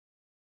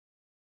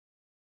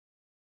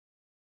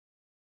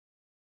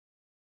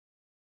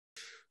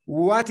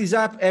What is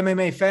up,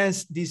 MMA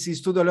fans? This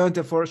is Tudo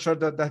Leonte for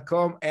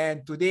Sherdog.com,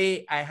 and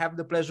today I have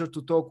the pleasure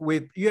to talk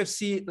with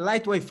UFC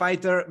lightweight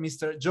fighter,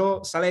 Mr.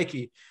 Joe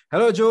Solecki.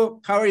 Hello, Joe.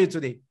 How are you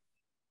today?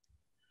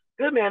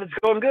 Good, man. It's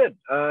going good.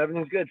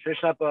 Everything's good.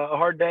 Finishing up a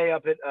hard day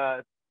up at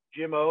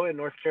Jimmo in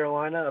North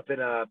Carolina, up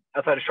in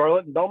outside of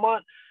Charlotte in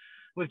Belmont,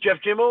 with Jeff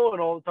Jimmo and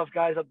all the tough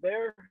guys up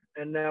there.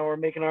 And now we're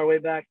making our way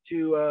back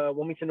to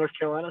Wilmington, North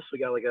Carolina. So we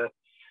got like a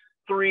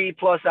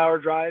 3+ hour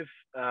drive.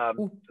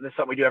 And that's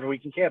something we do every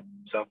week in camp.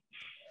 So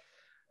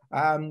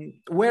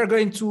we're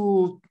going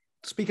to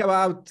speak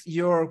about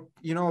your,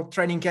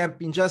 training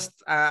camp in just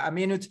a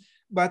minute.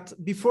 But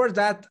before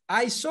that,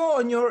 I saw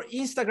on your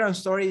Instagram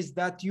stories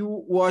that you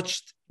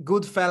watched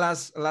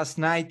Goodfellas last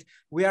night.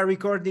 We are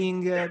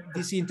recording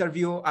this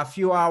interview a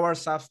few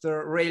hours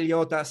after Ray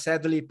Liotta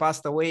sadly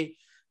passed away.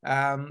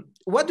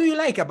 What do you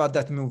like about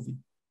that movie?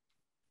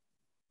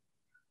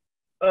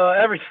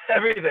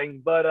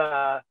 Everything,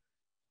 but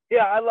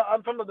yeah,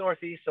 I'm from the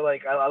Northeast, so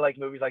like I like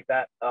movies like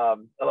that. I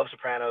love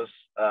Sopranos,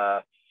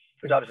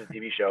 which is obviously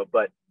a TV show,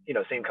 but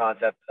same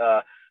concept.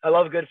 I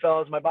love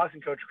Goodfellas. My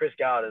boxing coach Chris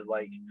Goud is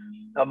like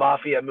a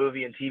mafia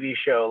movie and TV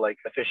show like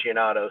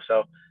aficionado,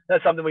 so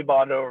that's something we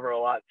bond over a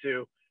lot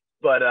too.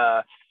 But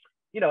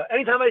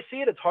anytime I see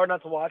it, it's hard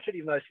not to watch it,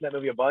 even though I've seen that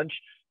movie a bunch.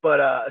 But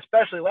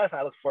especially last night,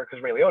 I looked for it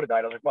because Ray Liotta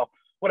died. I was like, well,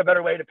 what a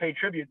better way to pay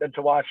tribute than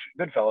to watch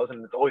Goodfellas,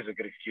 and it's always a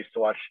good excuse to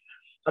watch.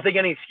 I think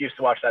any excuse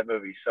to watch that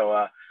movie. So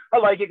I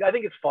like it. I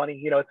think it's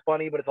funny. It's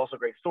funny, but it's also a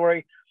great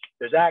story.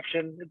 There's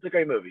action. It's a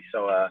great movie.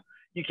 So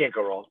you can't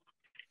go wrong.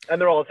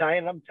 And they're all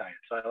Italian. I'm Italian,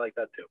 so I like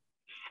that too.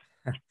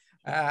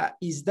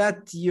 Is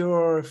that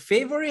your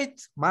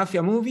favorite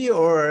mafia movie,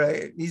 or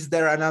is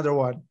there another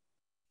one?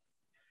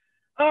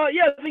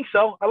 Yeah, I think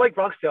so. I like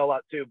Bronx Tale a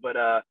lot too, but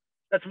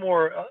that's a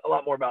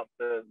lot more about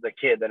the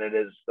kid than it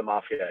is the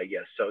mafia, I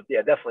guess. So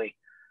yeah, definitely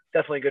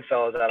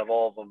Goodfellas out of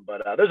all of them.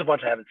 But there's a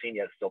bunch I haven't seen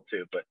yet still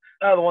too. But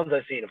the ones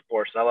I've seen, of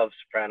course, and I love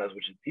Sopranos,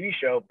 which is a TV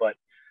show. But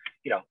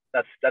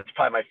that's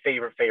probably my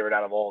favorite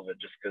out of all of it,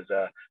 just because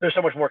there's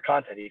so much more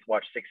content. You can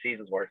watch 6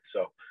 seasons worth.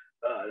 So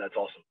that's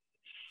awesome.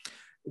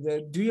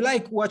 Do you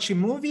like watching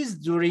movies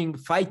during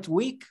fight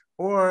week,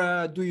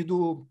 or do you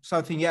do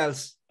something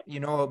else,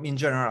 in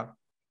general?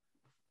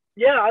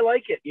 Yeah, I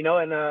like it,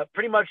 and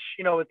pretty much,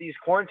 with these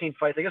quarantine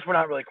fights, I guess we're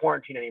not really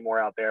quarantined anymore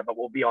out there, but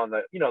we'll be on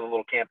the, the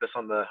little campus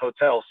on the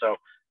hotel. So,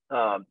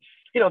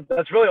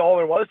 that's really all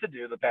there was to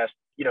do the past,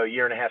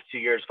 year and a half, 2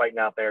 years fighting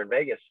out there in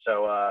Vegas.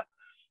 So,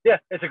 yeah,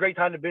 it's a great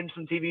time to binge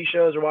some TV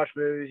shows or watch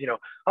movies.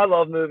 I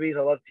love movies.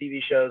 I love TV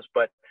shows,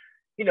 but,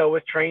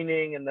 with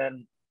training and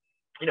then,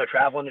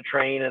 traveling to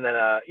train, and then,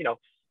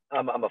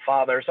 I'm a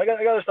father, so I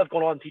got other stuff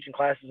going on, teaching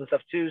classes and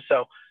stuff too.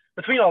 So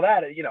between all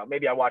that,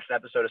 maybe I watch an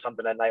episode of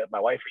something at night with my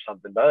wife or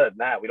something. But other than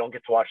that, we don't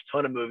get to watch a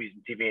ton of movies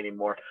and TV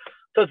anymore.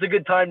 So it's a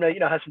good time to,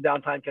 have some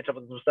downtime, catch up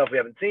with some stuff we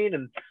haven't seen.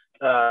 And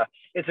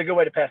it's a good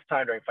way to pass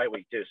time during fight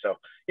week too. So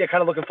yeah,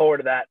 kind of looking forward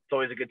to that. It's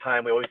always a good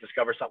time. We always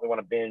discover something we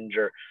want to binge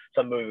or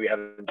some movie we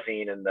haven't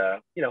seen. And,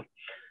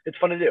 it's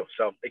fun to do.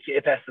 So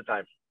it passes the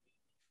time.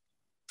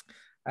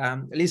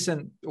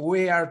 Listen,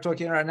 we are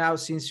talking right now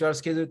since you are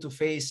scheduled to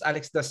face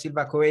Alex da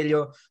Silva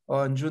Coelho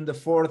on June the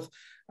 4th.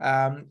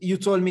 You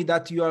told me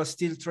that you are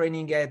still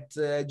training at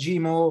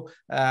GMO.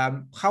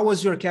 How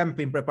was your camp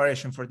in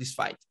preparation for this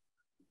fight?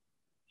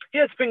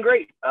 Yeah, it's been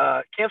great.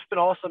 Camp's been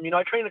awesome.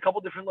 I train in a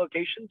couple different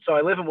locations. So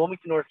I live in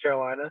Wilmington, North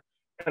Carolina,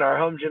 and our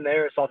home gym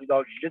there is Salty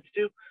Dog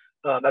Jiu-Jitsu.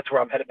 That's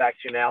where I'm headed back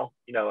to now,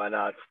 and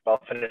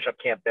I'll finish up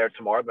camp there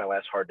tomorrow, my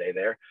last hard day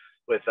there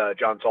with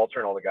John Salter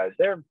and all the guys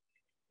there.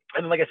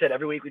 And like I said,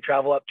 every week we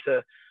travel up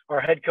to our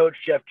head coach,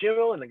 Jeff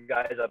Jimmo, and the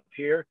guys up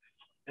here.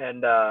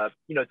 And,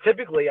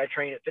 typically I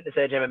train at Fitness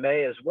Edge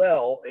MMA as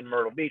well in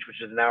Myrtle Beach,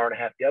 which is an hour and a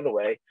half the other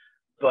way.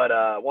 But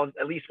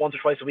at least once or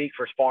twice a week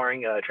for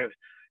sparring. Train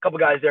a couple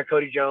guys there,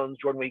 Cody Jones,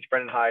 Jordan Weeks,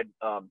 Brendan Hyde,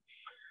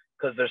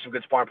 because there's some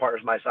good sparring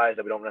partners my size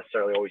that we don't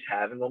necessarily always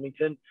have in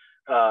Wilmington.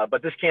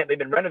 But this camp, they've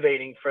been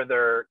renovating for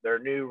their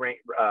new,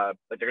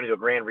 they're going to do a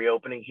grand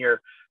reopening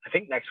here, I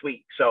think next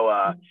week.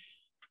 So,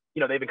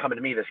 they've been coming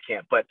to me this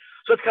camp, but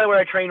so it's kind of where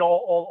I train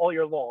all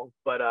year long.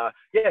 But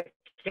yeah,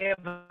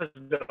 camp has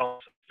been awesome.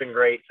 It's been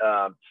great.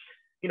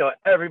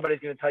 Everybody's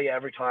going to tell you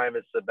every time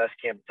it's the best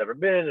camp it's ever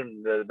been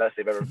and the best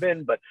they've ever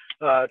been. But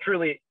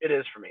truly, it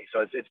is for me.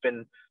 So it's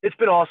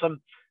been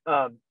awesome.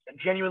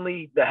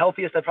 Genuinely, the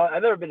healthiest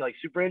I've never been like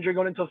super injured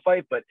going into a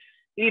fight, but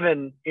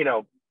even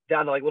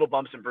down to like little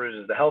bumps and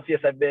bruises, the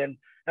healthiest I've been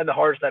and the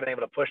hardest I've been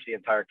able to push the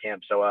entire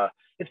camp. So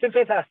it's been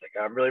fantastic.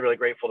 I'm really, really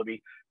grateful to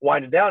be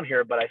winding down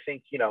here. But I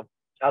think,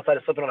 outside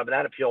of slipping on a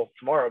banana peel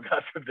tomorrow,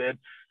 God forbid,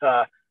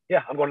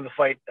 yeah, I'm going to the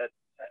fight at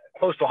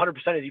close to 100%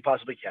 as you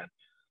possibly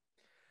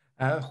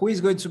can. Who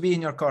is going to be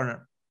in your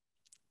corner?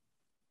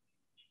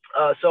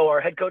 So our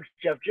head coach,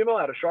 Jeff Jimmo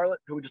out of Charlotte,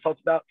 who we just talked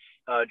about.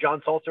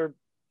 John Salter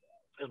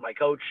is my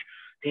coach,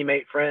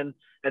 teammate, friend.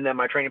 And then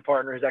my training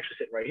partner who's actually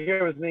sitting right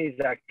here with me,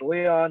 Zach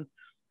DeLeon,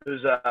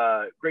 who's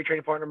a great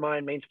training partner of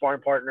mine, main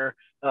sparring partner,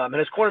 and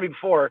has cornered me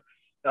before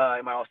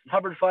in my Austin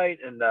Hubbard fight,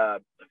 and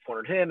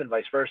cornered him, and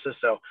vice versa.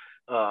 So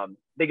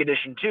big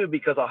addition too,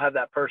 because I'll have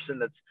that person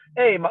that's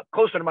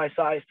closer to my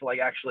size to like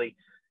actually,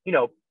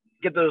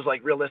 get those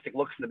like realistic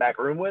looks in the back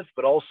room with,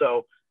 but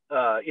also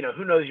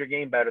who knows your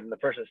game better than the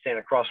person standing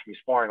across from you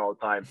sparring all the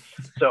time.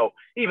 So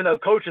even though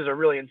coaches are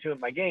really in tune with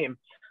my game,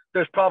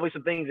 there's probably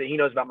some things that he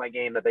knows about my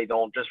game that they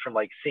don't, just from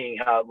like seeing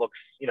how it looks,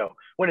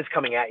 when it's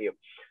coming at you,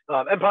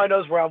 and probably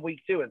knows where I'm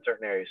weak too in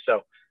certain areas.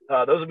 So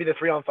those would be the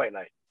 3 on Fight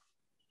Night.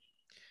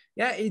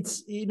 Yeah,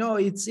 it's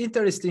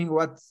interesting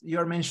what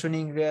you're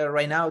mentioning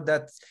right now,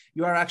 that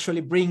you are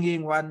actually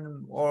bringing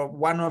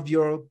one of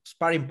your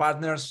sparring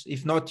partners,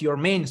 if not your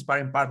main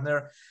sparring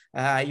partner,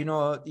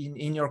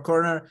 in your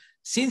corner.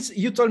 Since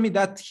you told me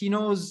that he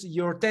knows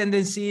your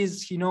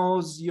tendencies, he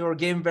knows your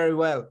game very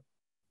well.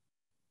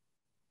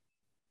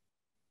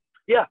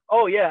 Yeah.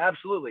 Oh yeah,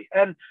 absolutely.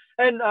 And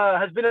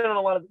has been in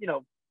a lot of,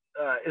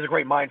 is a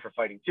great mind for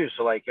fighting too.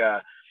 So like,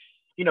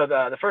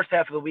 the first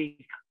half of the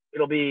week,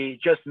 it'll be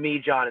just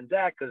me, John, and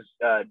Zach, because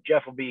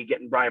Jeff will be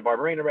getting Brian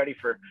Barberena ready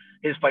for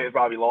his fight with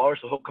Robbie Lawler.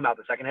 So he'll come out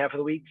the second half of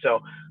the week.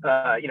 So,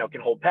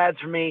 can hold pads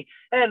for me.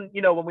 And,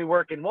 when we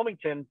work in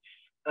Wilmington,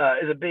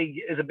 is a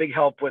big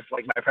help with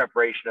like my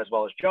preparation as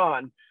well as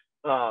John.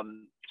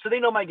 So they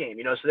know my game,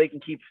 so they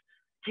can keep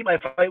my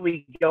fight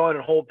week going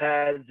and hold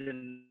pads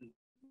and,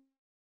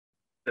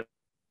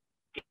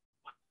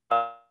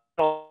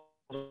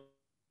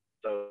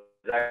 so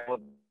Zach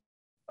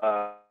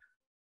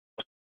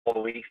all the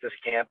weeks this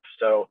camp,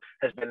 so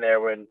has been there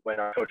when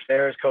our coach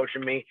there is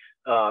coaching me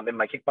in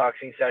my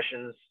kickboxing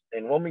sessions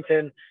in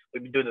Wilmington.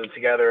 We've been doing them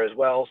together as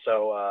well.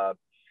 So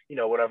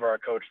whatever our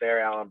coach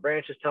there, Alan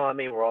Branch, is telling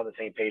me, we're all on the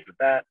same page with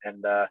that.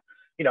 And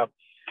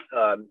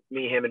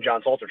me, him, and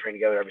John Salter train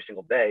together every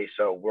single day,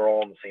 so we're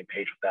all on the same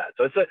page with that.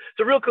 So it's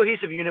a real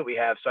cohesive unit we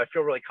have. So I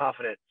feel really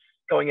confident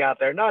going out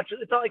there.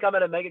 It's not like I'm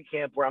at a mega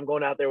camp where I'm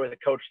going out there with a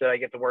coach that I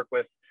get to work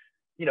with,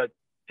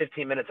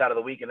 15 minutes out of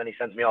the week, and then he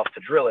sends me off to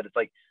drill it. It's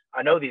like,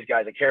 I know these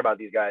guys, I care about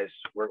these guys.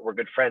 We're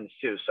good friends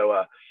too.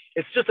 So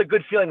it's just a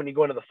good feeling when you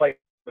go into the fight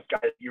with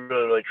guys you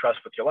really, really trust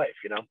with your life,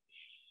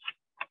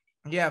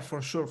 Yeah,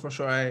 for sure.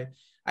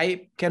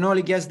 I can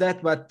only guess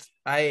that, but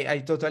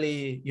I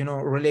totally,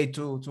 relate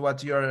to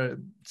what you're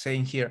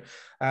saying here.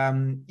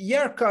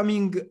 You're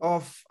coming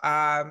off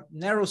a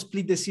narrow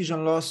split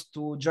decision loss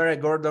to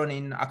Jared Gordon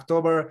in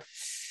October.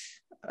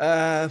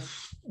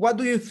 What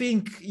do you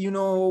think,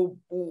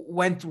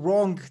 went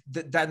wrong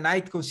that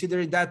night,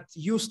 considering that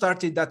you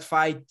started that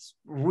fight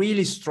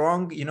really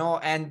strong,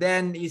 and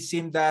then it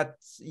seemed that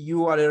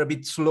you a little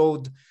bit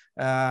slowed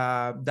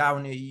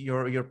down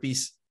your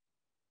piece?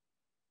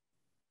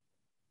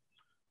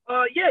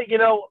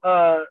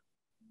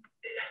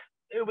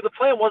 The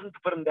plan wasn't to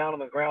put him down on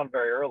the ground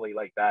very early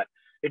like that.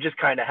 It just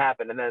kind of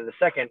happened. And then the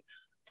second,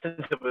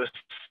 since it was,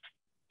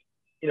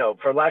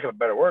 for lack of a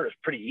better word, it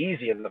was pretty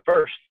easy in the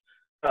first,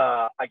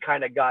 I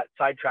kind of got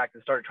sidetracked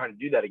and started trying to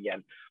do that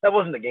again. That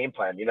wasn't the game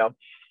plan,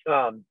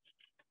 So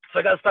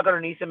I got stuck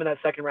underneath him in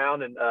that second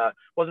round and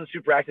wasn't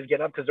super active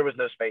getting up because there was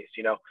no space,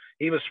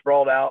 He was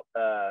sprawled out,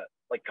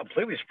 like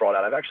completely sprawled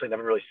out. I've actually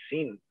never really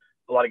seen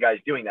a lot of guys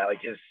doing that.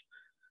 Like his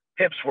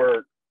hips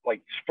were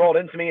like sprawled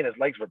into me and his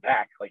legs were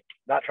back, like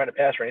not trying to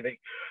pass or anything,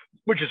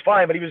 which is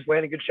fine, but he was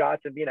landing good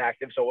shots and being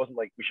active. So it wasn't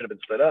like we should have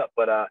been split up,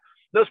 but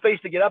no space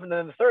to get up. And then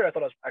in the third, I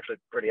thought I was actually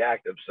pretty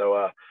active.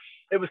 So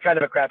it was kind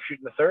of a crapshoot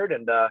in the third.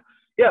 And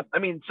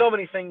so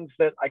many things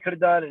that I could have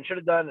done and should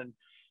have done and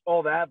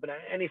all that, but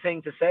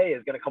anything to say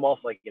is going to come off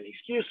like an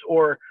excuse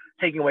or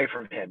taking away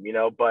from him,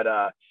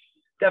 but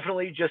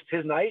definitely just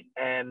his night.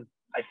 And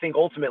I think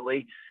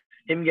ultimately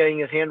him getting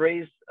his hand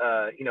raised,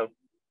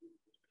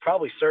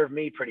 probably served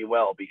me pretty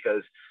well,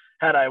 because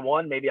had I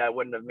won, maybe I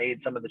wouldn't have made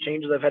some of the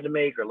changes I've had to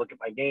make or look at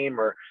my game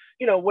or,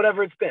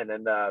 whatever it's been.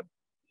 And,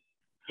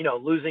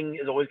 losing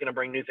is always going to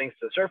bring new things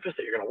to the surface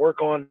that you're going to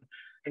work on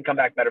and come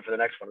back better for the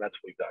next one. That's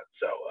what we've done.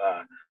 So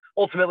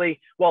ultimately,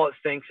 while it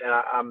stinks, and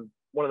I'm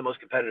one of the most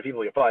competitive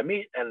people you'll probably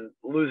meet, and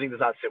losing does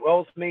not sit well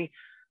with me,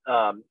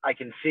 I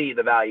can see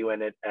the value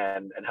in it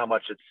and how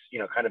much it's,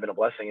 kind of been a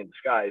blessing in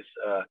disguise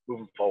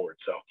moving forward.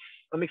 So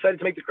I'm excited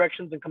to make the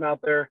corrections and come out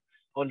there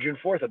on June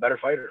 4th, a better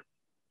fighter.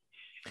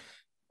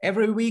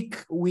 Every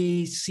week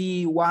we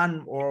see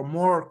one or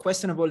more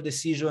questionable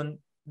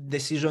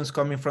decisions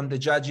coming from the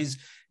judges.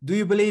 Do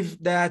you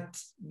believe that,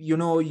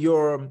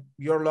 your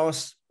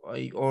loss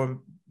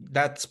or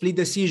that split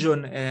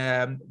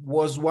decision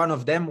was one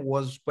of them,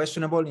 was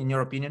questionable in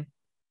your opinion?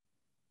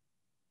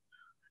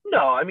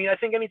 No, I mean, I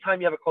think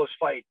anytime you have a close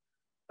fight,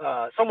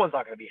 someone's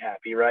not going to be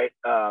happy, right?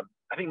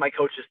 I think my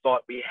coaches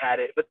thought we had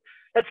it, but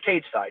that's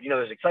cage side.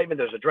 There's excitement,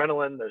 there's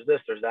adrenaline, there's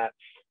this, there's that.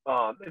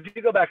 If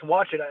you go back and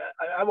watch it,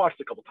 I watched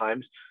it a couple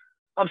times.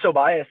 I'm so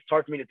biased, it's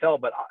hard for me to tell,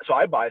 but so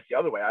I bias the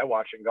other way. I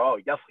watch it and go, oh,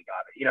 you definitely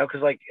got it,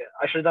 because like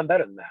I should have done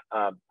better than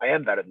that. I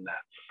am better than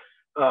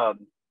that.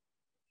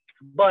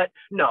 But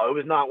no, it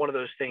was not one of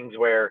those things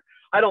where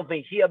I don't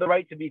think he had the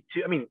right to be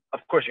too. I mean, of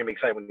course you're gonna be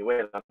excited when you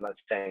win. I'm not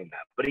saying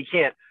that, but he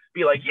can't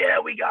be like, yeah,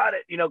 we got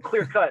it,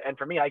 clear cut. And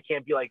for me, I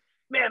can't be like,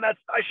 man, I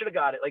should have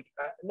got it. Like,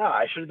 no,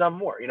 I should have done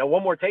more.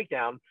 One more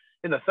takedown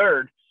in the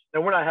third,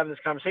 and we're not having this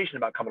conversation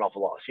about coming off a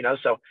loss.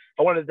 So if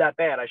I wanted it that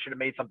bad, I should have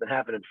made something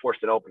happen and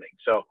forced an opening.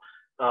 So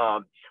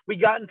we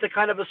got into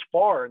kind of a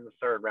spar in the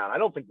third round. I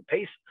don't think the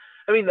pace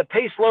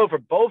low for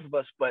both of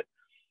us, but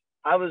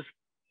I was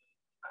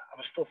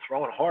still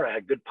throwing hard. I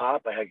had good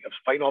pop. I was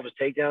fighting all his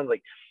takedowns.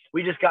 Like,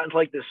 we just got into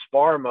like this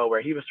spar mode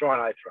where he was throwing,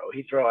 I throw,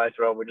 he throw, I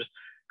throw. We're just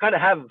kind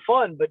of having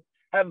fun, but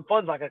having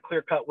fun's like a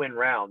clear cut win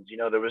rounds.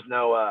 There was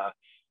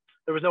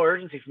no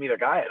urgency from either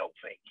guy, I don't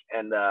think.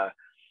 And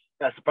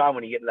that's the problem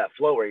when you get in that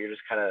flow where you're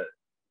just kind of,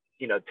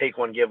 take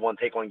one, give one,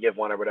 take one, give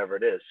one, or whatever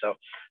it is. So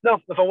no,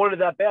 if I wanted it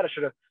that bad, I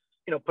should have,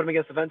 put him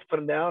against the fence, put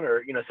him down,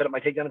 or, set up my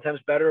takedown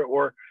attempts better,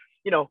 or,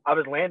 I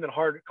was landing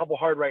a couple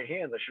hard right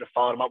hands. I should have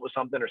followed him up with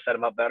something or set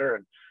him up better,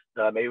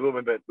 and maybe we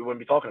wouldn't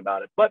be talking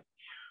about it. But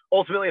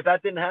ultimately, if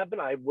that didn't happen,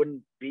 I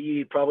wouldn't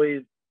be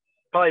probably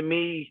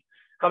me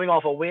coming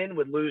off a win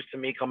would lose to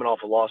me coming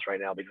off a loss right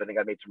now, because I think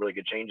I made some really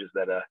good changes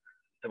that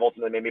have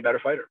ultimately made me a better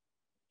fighter.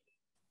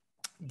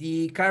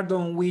 The card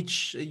on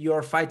which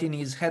you're fighting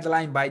is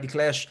headlined by the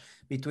clash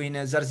between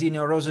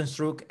Jairzinho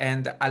Rozenstruik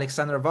and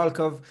Alexander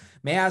Volkov.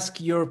 May I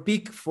ask your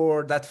pick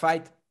for that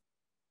fight?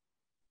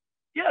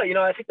 Yeah,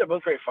 I think they're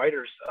both great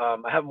fighters. I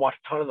haven't watched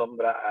a ton of them,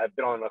 but I've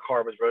been on a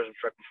card with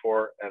Rozenstruik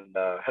before and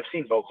have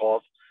seen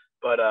Volkov.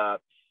 But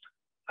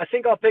I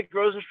think I'll pick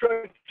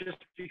Rozenstruik just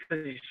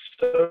because he's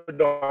so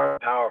darn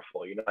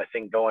powerful. I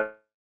think going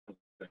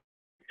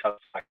tough,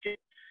 I get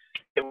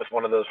hit with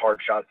one of those hard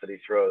shots that he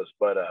throws,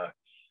 but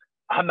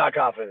I'm not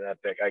confident in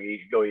that pick. He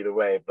could go either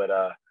way, but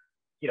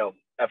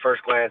at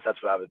first glance,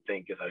 that's what I would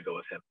think is I'd go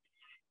with him.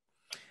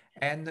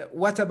 And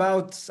what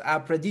about a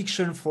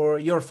prediction for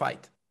your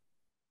fight?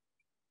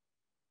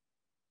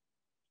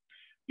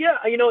 Yeah,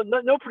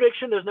 no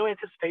prediction. There's no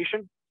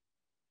anticipation.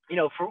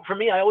 For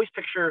me, I always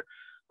picture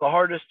the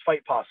hardest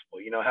fight possible.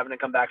 Having to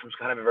come back from some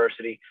kind of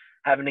adversity,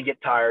 having to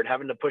get tired,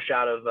 having to push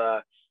out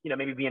of,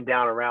 maybe being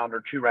down a round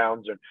or 2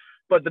 rounds.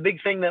 But the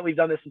big thing that we've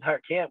done this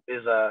entire camp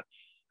is,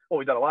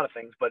 we've done a lot of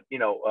things, but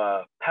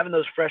having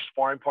those fresh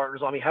sparring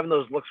partners on me, having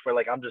those looks where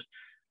like I'm just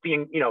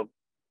being,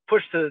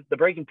 pushed to the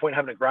breaking point,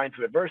 having to grind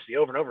through adversity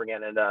over and over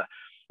again. And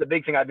the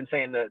big thing I've been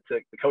saying to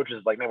the coaches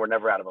is like, man, we're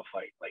never out of a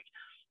fight. Like,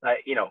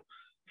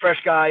 fresh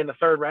guy in the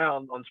 3rd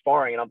round on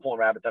sparring, and I'm pulling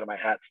rabbits out of my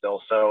hat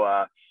still.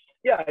 So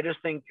yeah, I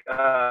just think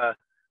for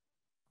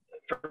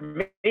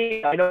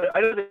me, I know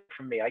that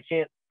for me, I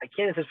can't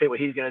anticipate what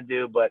he's gonna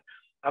do, but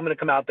I'm gonna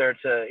come out there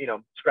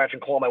to scratch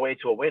and claw my way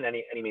to a win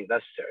any means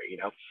necessary.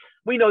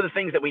 We know the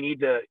things that we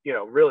need to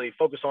really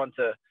focus on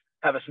to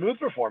have a smooth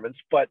performance,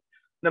 but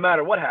no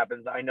matter what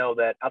happens, I know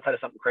that outside of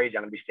something crazy,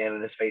 I'm gonna be standing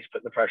in his face,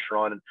 putting the pressure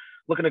on, and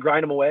looking to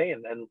grind him away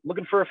and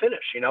looking for a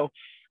finish.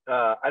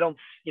 I don't,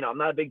 I'm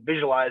not a big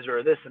visualizer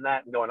or this and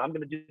that and going, I'm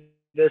going to do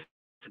this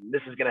and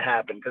this is going to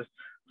happen, because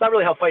it's not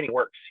really how fighting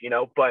works,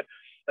 but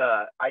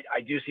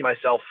I do see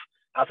myself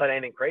outside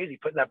anything crazy,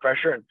 putting that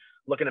pressure and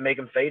looking to make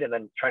him fade, and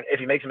then if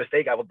he makes a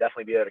mistake, I will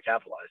definitely be there to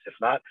capitalize. If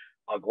not,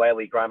 I'll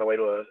gladly grind my way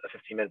to a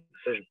 15-minute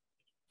decision.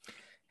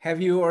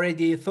 Have you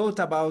already thought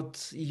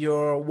about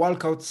your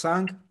walkout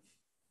song?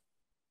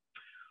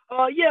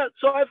 Yeah,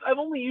 so I've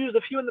only used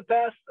a few in the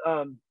past.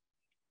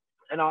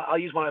 And I'll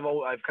use one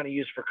I've kind of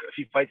used for a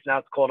few fights now.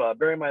 It's called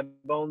 "Bury My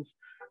Bones"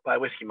 by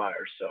Whiskey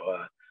Myers.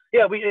 So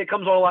yeah, it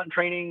comes on a lot in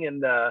training,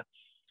 and I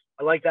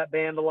like that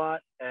band a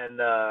lot. And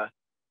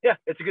yeah,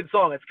 it's a good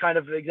song. It's kind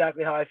of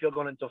exactly how I feel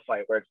going into a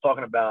fight, where it's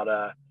talking about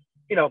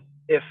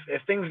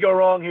if things go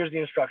wrong, here's the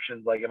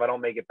instructions. Like, if I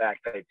don't make it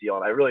back, type deal.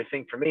 And I really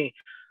think for me,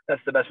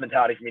 that's the best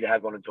mentality for me to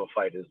have going into a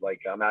fight. Is like,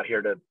 I'm out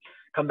here to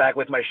come back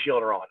with my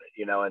shield on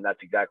it, and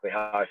that's exactly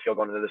how I feel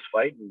going into this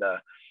fight. And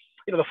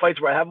the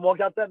fights where I haven't walked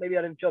out that, maybe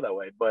I didn't feel that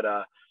way, but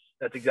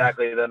that's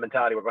exactly the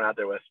mentality we're going out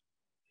there with.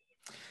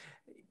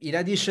 In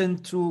addition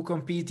to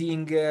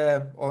competing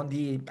on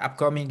the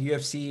upcoming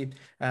UFC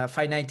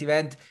Fight Night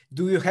event,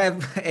 do you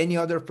have any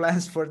other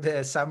plans for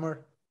the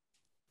summer?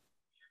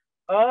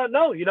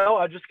 No,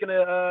 I'm just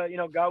gonna,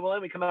 God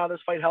willing, we come out of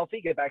this fight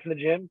healthy, get back in the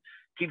gym,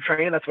 keep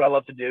training. That's what I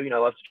love to do. I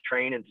love to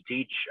train and to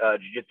teach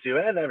jiu-jitsu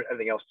and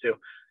everything else too.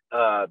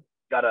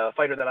 Got a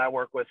fighter that I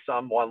work with,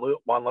 Juan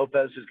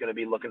Lopez, who's going to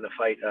be looking to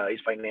fight.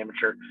 He's fighting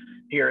amateur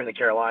here in the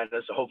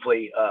Carolinas. So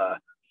hopefully,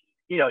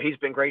 he's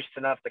been gracious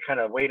enough to kind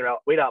of wait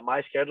out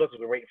my schedule, because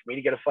we're waiting for me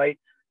to get a fight.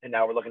 And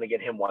now we're looking to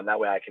get him one. That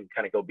way I can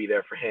kind of go be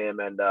there for him.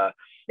 And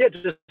yeah,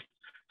 just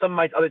some of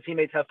my other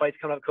teammates have fights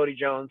coming up. Cody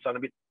Jones, so I'm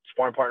going to be a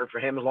sparring partner for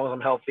him as long as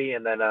I'm healthy.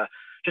 And then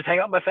just hang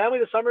out with my family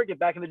this summer, get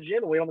back in the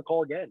gym and wait on the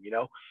call again.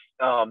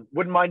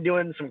 Wouldn't mind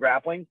doing some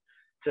grappling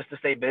just to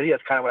stay busy.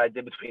 That's kind of what I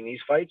did between these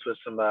fights, with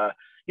some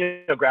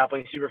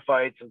grappling super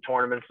fights and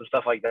tournaments and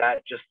stuff like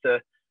that, just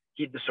to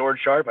keep the sword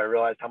sharp. I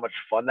realized how much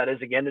fun that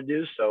is again to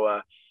do.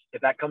 So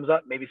if that comes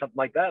up, maybe something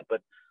like that.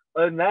 But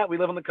other than that, we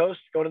live on the coast,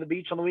 going to the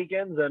beach on the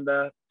weekends, and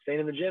staying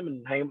in the gym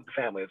and hanging with the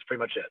family. That's pretty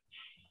much it.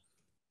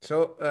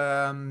 So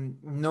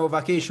no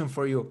vacation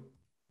for you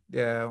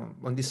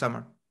on this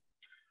summer?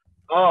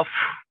 Oh,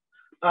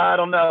 I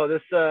don't know.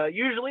 This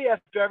usually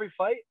after every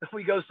fight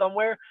we go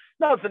somewhere.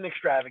 Nothing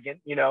extravagant,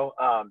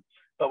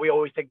 but we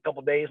always take a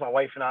couple days, my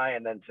wife and I,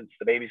 and then since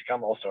the baby's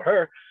come, also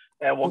her,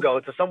 and we'll go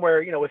to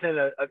somewhere within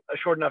a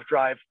short enough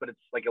drive, but it's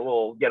like a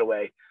little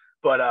getaway.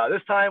 But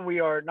this time we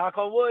are, knock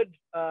on wood,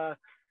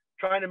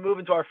 trying to move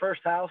into our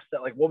first house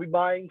that we'll be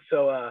buying.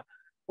 So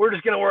we're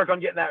just gonna work on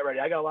getting that ready.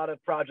 I got a lot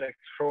of projects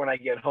for when I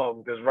get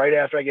home because right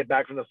after I get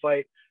back from the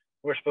fight,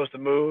 we're supposed to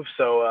move.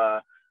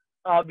 So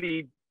I'll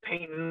be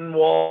painting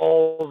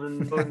walls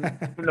and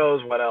who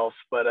knows what else.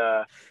 But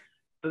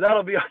so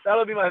that'll be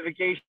my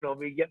vacation. I'll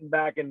be getting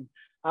back and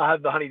I'll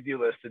have the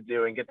honey-do list to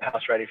do and get the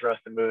house ready for us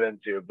to move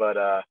into. But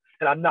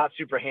and I'm not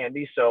super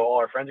handy, so all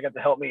our friends are going to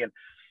help me, and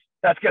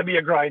that's going to be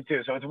a grind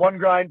too. So it's one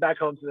grind back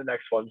home to the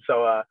next one.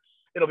 So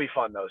it'll be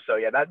fun though. So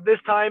yeah, this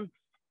time,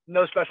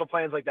 no special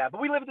plans like that.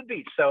 But we live at the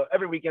beach, so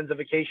every weekend's a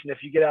vacation. If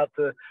you get out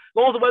to, as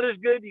long as the weather's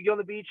good, you go on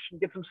the beach and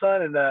get some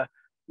sun, and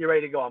you're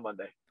ready to go on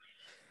Monday.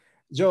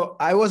 Joe,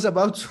 I was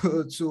about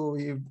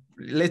to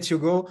let you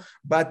go,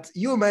 but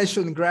you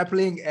mentioned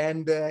grappling,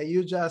 and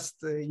you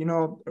just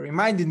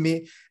reminded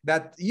me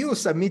that you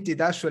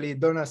submitted actually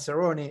Donna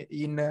Cerrone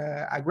in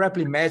a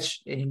grappling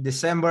match in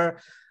December.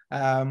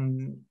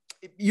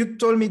 You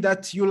told me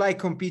that you like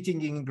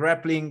competing in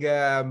grappling,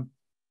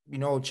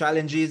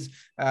 challenges.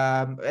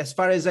 As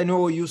far as I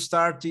know, you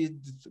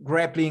started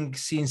grappling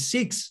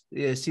since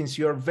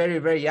you're very,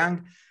 very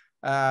young.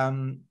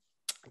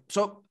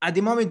 So at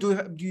the moment,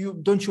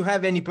 don't you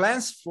have any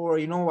plans for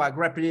a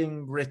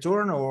grappling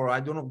return, or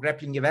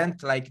grappling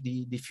event like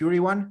the Fury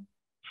one?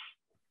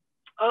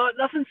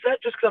 Nothing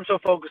set, just because I'm so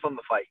focused on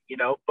the fight,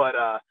 But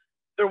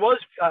there was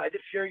I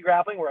did Fury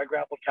grappling where I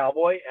grappled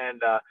Cowboy,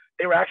 and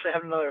they were actually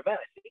having another event.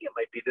 I think it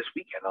might be this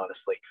weekend,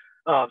 honestly.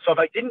 So if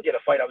I didn't get a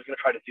fight, I was going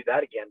to try to do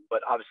that again.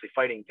 But obviously,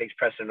 fighting takes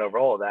precedent over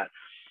all of that.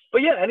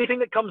 But yeah, anything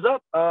that comes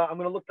up, I'm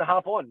going to look to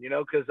hop on,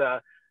 because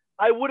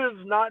I would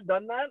have not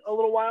done that a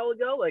little while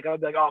ago. Like I would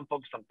be like, oh, I'm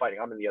focused on fighting.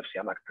 I'm in the UFC.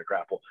 I'm not going to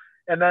grapple.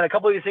 And then a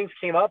couple of these things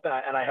came up,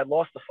 and I had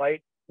lost the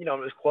fight. It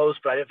was close,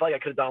 but I felt like I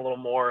could have done a little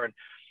more, and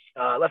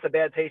left a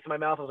bad taste in my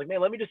mouth. I was like,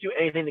 man, let me just do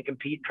anything to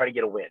compete and try to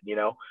get a win.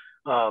 So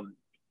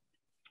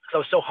I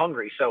was so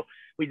hungry. So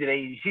we did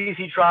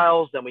ADCC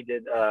trials. Then we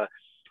did.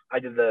 I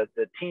did the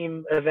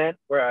team event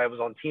where I was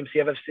on Team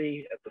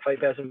CFFC at the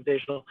Fight Pass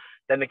Invitational.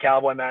 Then the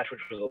Cowboy match,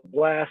 which was a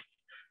blast.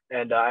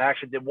 And I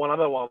actually did one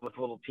other one with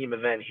a little team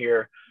event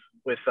here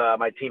with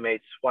my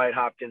teammates, Wyatt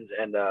Hopkins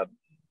and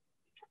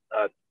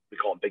we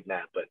call him Big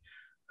Matt, but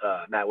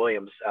Matt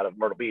Williams out of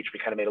Myrtle Beach. We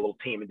kind of made a little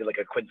team and did like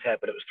a quintet,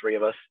 but it was 3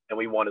 of us, and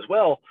we won as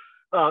well.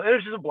 And it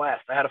was just a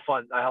blast. I had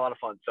a lot of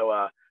fun. So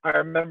I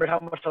remembered how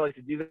much I like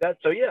to do that.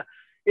 So yeah,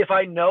 if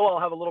I know I'll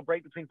have a little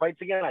break between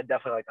fights again, I'd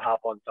definitely like to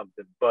hop on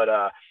something. But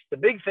the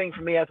big thing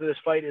for me after this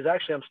fight is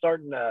actually I'm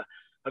starting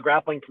a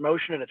grappling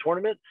promotion and a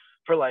tournament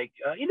for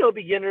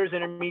beginners,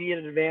 intermediate,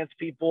 and advanced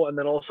people, and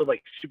then also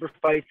like super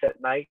fights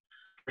at night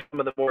for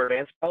some of the more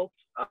advanced belts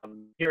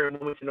here in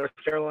Wilmington, North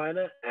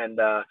Carolina. And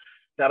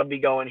that'll be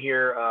going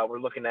here. We're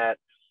looking at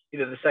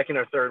either the 2nd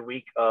or 3rd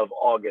week of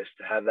August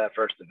to have that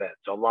first event.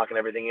 So I'm locking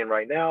everything in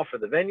right now for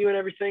the venue and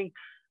everything,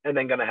 and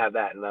then going to have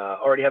that. And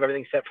already have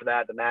everything set for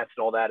that, the mats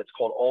and all that. It's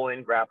called All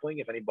In Grappling.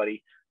 If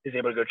anybody is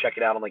able to go check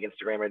it out on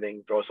Instagram or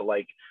anything, throw us a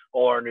like.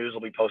 All our news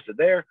will be posted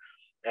there.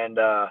 And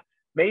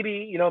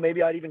maybe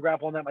I'd even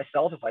grapple on that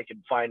myself if I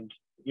could find,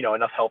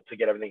 enough help to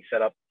get everything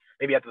set up.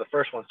 Maybe after the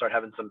first one, start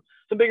having some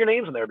bigger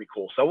names on there would be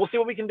cool. So we'll see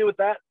what we can do with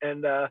that.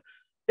 And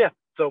yeah,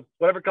 so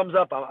whatever comes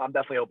up, I'm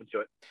definitely open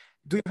to it.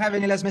 Do you have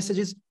any last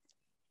messages?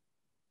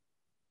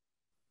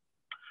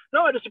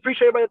 No, I just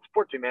appreciate everybody that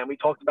supports me, man. We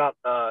talked about,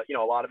 a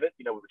lot of it,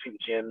 between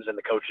the gyms and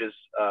the coaches,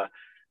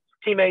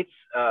 teammates.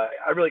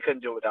 I really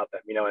couldn't do it without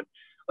them, and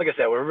like I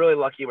said, we're really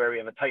lucky where we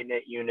have a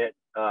tight-knit unit.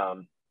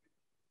 And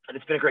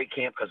it's been a great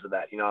camp because of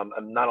that.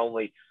 I'm not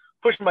only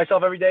pushing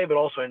myself every day, but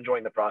also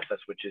enjoying the process,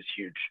 which is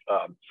huge.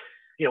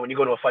 When you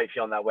go to a fight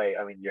feeling that way,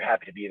 I mean, you're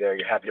happy to be there,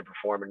 you're happy to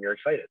perform, and you're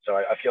excited. So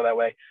I feel that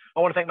way.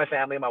 I want to thank my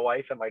family, my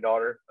wife, and my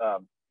daughter.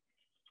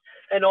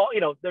 And all,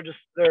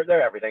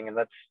 they're everything. And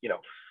that's,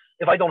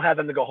 if I don't have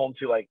them to go home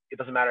to, it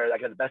doesn't matter. I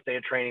got the best day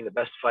of training, the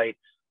best fight,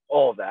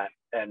 all of that.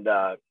 And,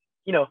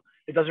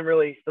 it doesn't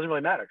really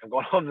matter. I'm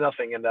going home to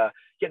nothing, and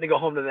getting to go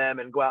home to them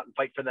and go out and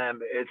fight for them,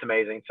 it's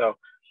amazing. So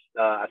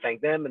I thank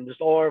them and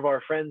just all of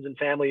our friends and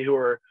family who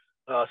are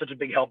such a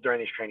big help during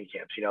these training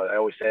camps. I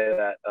always say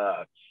that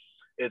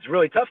it's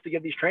really tough to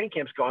get these training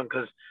camps going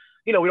because,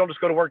 we don't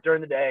just go to work during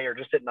the day or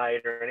just at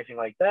night or anything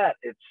like that.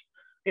 It's,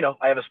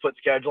 I have a split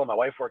schedule. My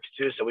wife works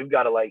too. So we've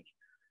got to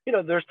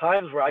there's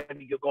times where I can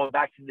be going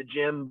back to the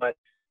gym, but,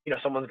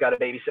 someone's got to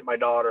babysit my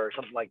daughter or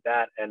something like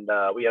that. And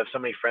we have so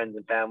many friends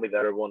and family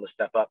that are willing to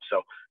step up.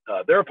 So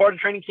they're a part of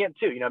training camp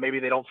too. Maybe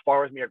they don't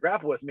spar with me or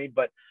grapple with me,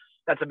 but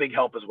that's a big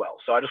help as well.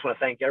 So I just want to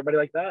thank everybody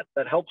like that.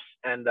 That helps.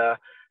 And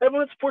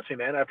everyone that supports me,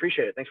 man. I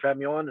appreciate it. Thanks for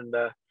having me on. And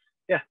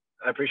yeah,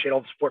 I appreciate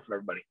all the support from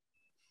everybody.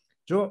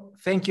 Joe,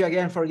 thank you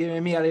again for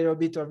giving me a little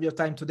bit of your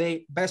time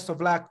today. Best of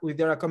luck with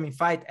your upcoming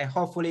fight. And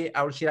hopefully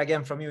I will hear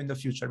again from you in the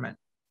future, man.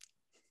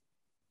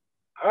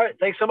 All right.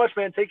 Thanks so much,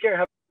 man. Take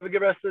care. a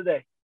good rest of the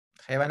day.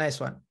 Have a nice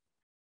one.